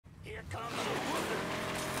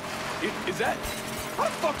Is that... How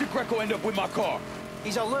the fuck did Greco end up with my car?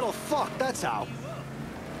 He's a little fuck, that's how.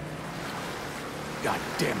 God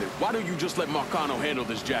damn it, why don't you just let Marcano handle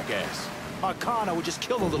this jackass? Marcano would just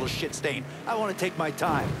kill the little shit stain. I want to take my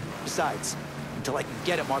time. Besides, until I can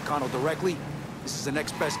get at Marcano directly, this is the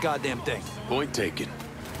next best goddamn thing. Point taken.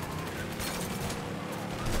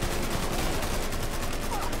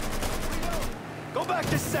 Go back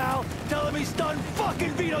to Sal, tell him he's done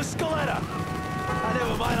fucking Vito Scaletta! Ah,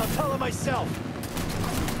 never mind, I'll tell him myself.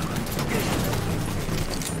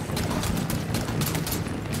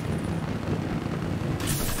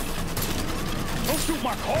 Don't shoot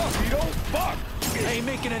my car, Vito! Fuck! I ain't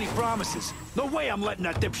making any promises. No way I'm letting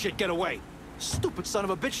that dipshit get away. Stupid son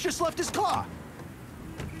of a bitch just left his car.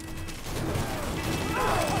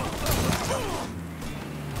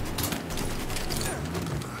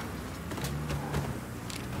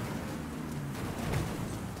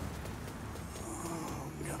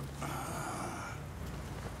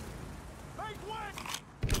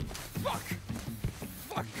 Fuck!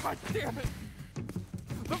 Fuck, god damn it!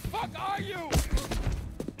 The fuck are you?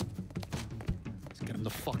 Let's get him the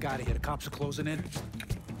fuck out of here. The cops are closing in.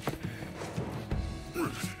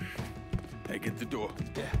 Hey, get the door.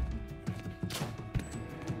 Yeah.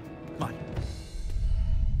 Come on.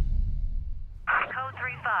 Code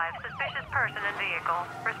 3-5, suspicious person in vehicle.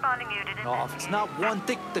 Responding unit is... Oh, if it's not one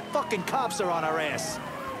thing, the fucking cops are on our ass.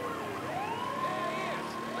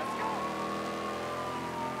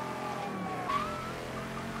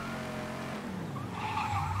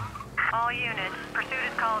 All units, pursuit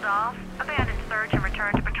is called off. Abandon search and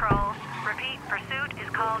return to patrol. Repeat, pursuit is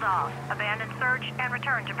called off. Abandon search and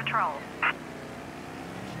return to patrol.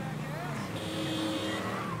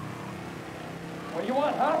 What do you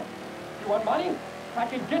want, huh? You want money? I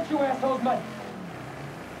can get you assholes money.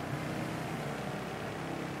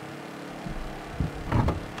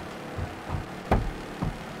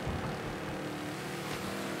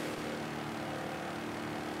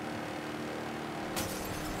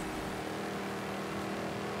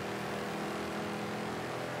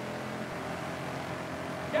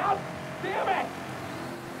 God damn it!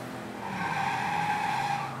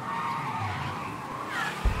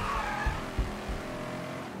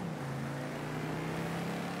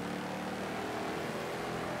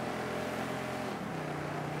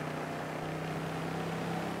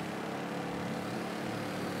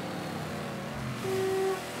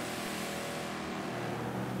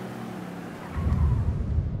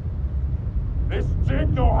 This dick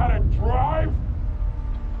know how to drive?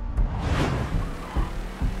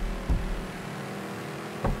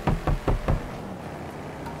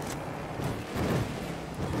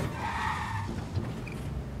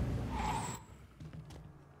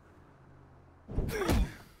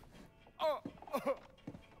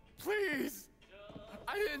 Please!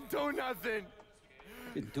 I didn't do nothing!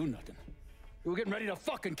 Didn't do nothing. You were getting ready to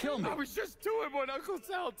fucking kill me. I was just doing what Uncle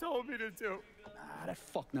Sal told me to do. Nah, that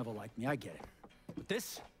fuck never liked me, I get it. But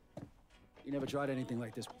this? You never tried anything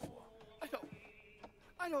like this before.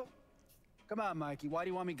 I don't... Come on, Mikey, why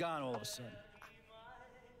do you want me gone all of a sudden?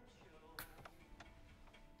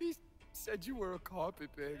 He said you were a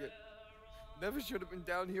carpetbagger. Never should have been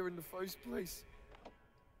down here in the first place.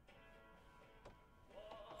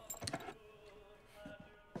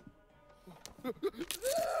 You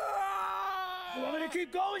want me to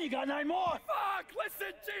keep going? You got 9 more. Fuck!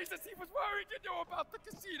 Listen, Jesus, he was worried you knew about the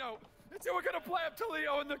casino. And you were gonna play up to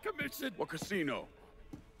Leo and the commission. What casino?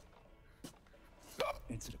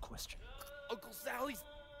 Answer the question. Uncle Sally's...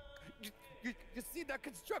 You see that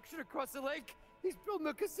construction across the lake? He's building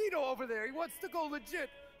a casino over there. He wants to go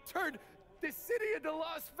legit. Turn this city into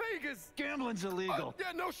Las Vegas. Gambling's illegal.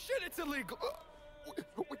 Yeah, no shit, it's illegal.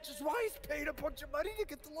 Which is why he's paid a bunch of money to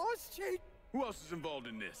get the laws changed. Who else is involved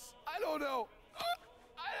in this? I don't know.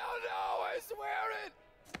 I don't know, I swear it.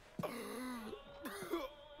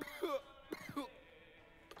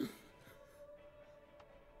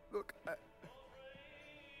 Look,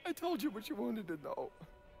 I told you what you wanted to know.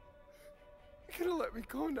 You're gonna let me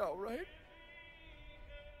go now, right?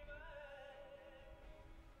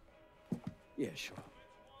 Yeah, sure.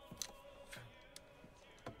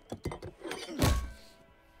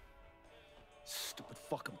 Stupid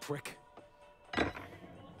fucking prick.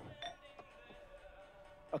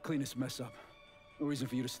 I'll clean this mess up. No reason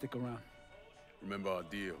for you to stick around. Remember our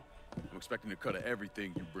deal. I'm expecting a cut of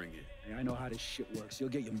everything you bring in. Hey, I know how this shit works. You'll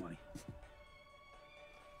get your money.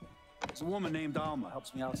 There's a woman named Alma,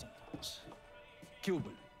 helps me out sometimes.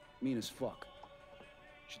 Cuban, mean as fuck.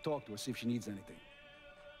 Should talk to her, see if she needs anything.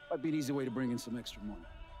 Might be an easy way to bring in some extra money.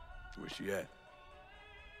 Where's she at?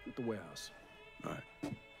 At the warehouse. All right.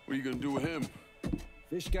 What are you gonna do with him?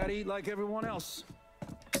 Fish gotta eat like everyone else.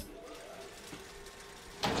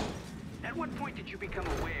 At what point did you become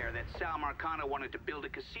aware that Sal Marcano wanted to build a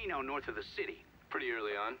casino north of the city? Pretty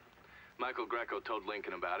early on. Michael Greco told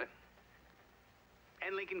Lincoln about it.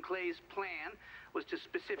 And Lincoln Clay's plan was to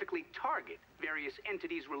specifically target various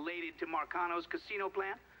entities related to Marcano's casino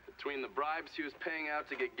plan? Between the bribes he was paying out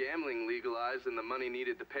to get gambling legalized and the money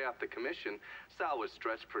needed to pay off the commission, Sal was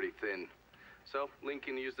stretched pretty thin. So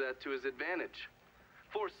Lincoln used that to his advantage.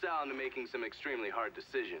 Forced Sal into making some extremely hard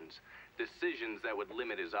decisions. Decisions that would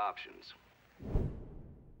limit his options.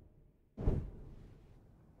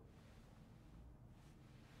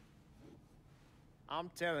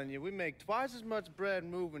 I'm telling you, we make twice as much bread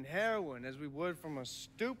moving heroin as we would from a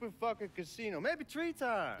stupid fucking casino. Maybe 3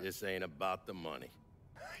 times. This ain't about the money.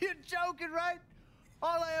 You're joking, right?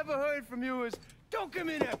 All I ever heard from you is, don't give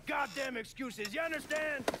me that goddamn excuses, you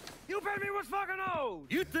understand? You pay me what's fucking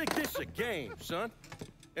owed! You think this is a game, son?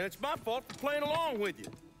 And it's my fault for playing along with you.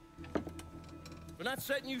 For not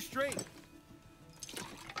setting you straight.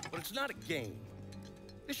 But it's not a game.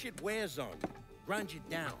 This shit wears on you, grinds you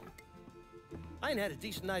down. I ain't had a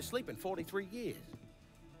decent night's sleep in 43 years.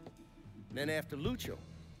 And then after Lucho,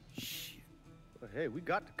 shit. Well, hey, we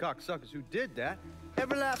got the cocksuckers who did that.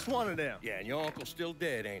 Every last one of them. Yeah, and your uncle's still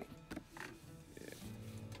dead, ain't he? Yeah.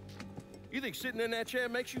 You think sitting in that chair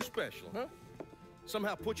makes you special, huh?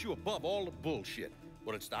 Somehow puts you above all the bullshit.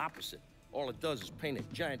 But it's the opposite. All it does is paint a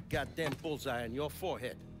giant goddamn bullseye on your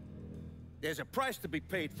forehead. There's a price to be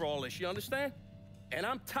paid for all this, you understand? And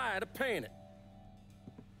I'm tired of paying it.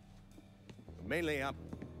 Mainly, I'm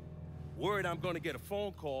worried I'm gonna get a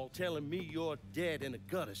phone call telling me you're dead in a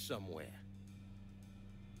gutter somewhere.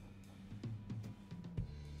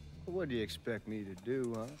 What do you expect me to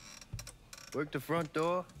do, huh? Work the front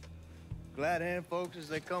door? Glad hand folks as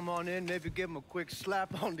they come on in, maybe give them a quick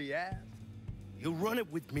slap on the ass? You run it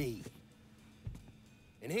with me.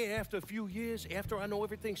 And here, after a few years, after I know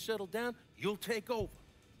everything's settled down, you'll take over.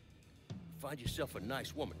 Find yourself a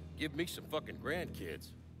nice woman. Give me some fucking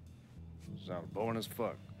grandkids. Sounds boring as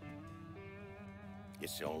fuck.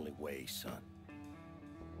 It's the only way, son.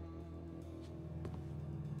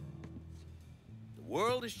 The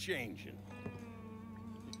world is changing.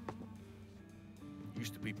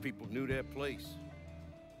 Used to be people knew their place.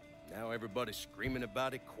 Now everybody's screaming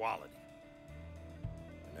about equality.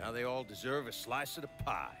 And now they all deserve a slice of the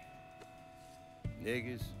pie.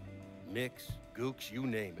 Niggers, micks, gooks, you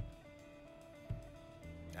name it.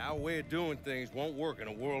 Our way of doing things won't work in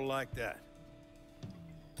a world like that.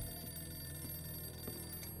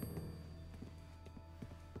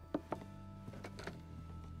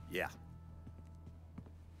 Yeah.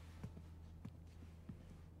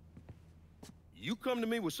 You come to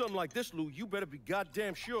me with something like this, Lou, you better be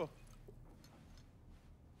goddamn sure.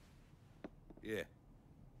 Yeah.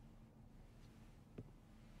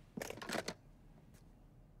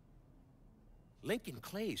 Lincoln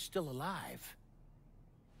Clay is still alive.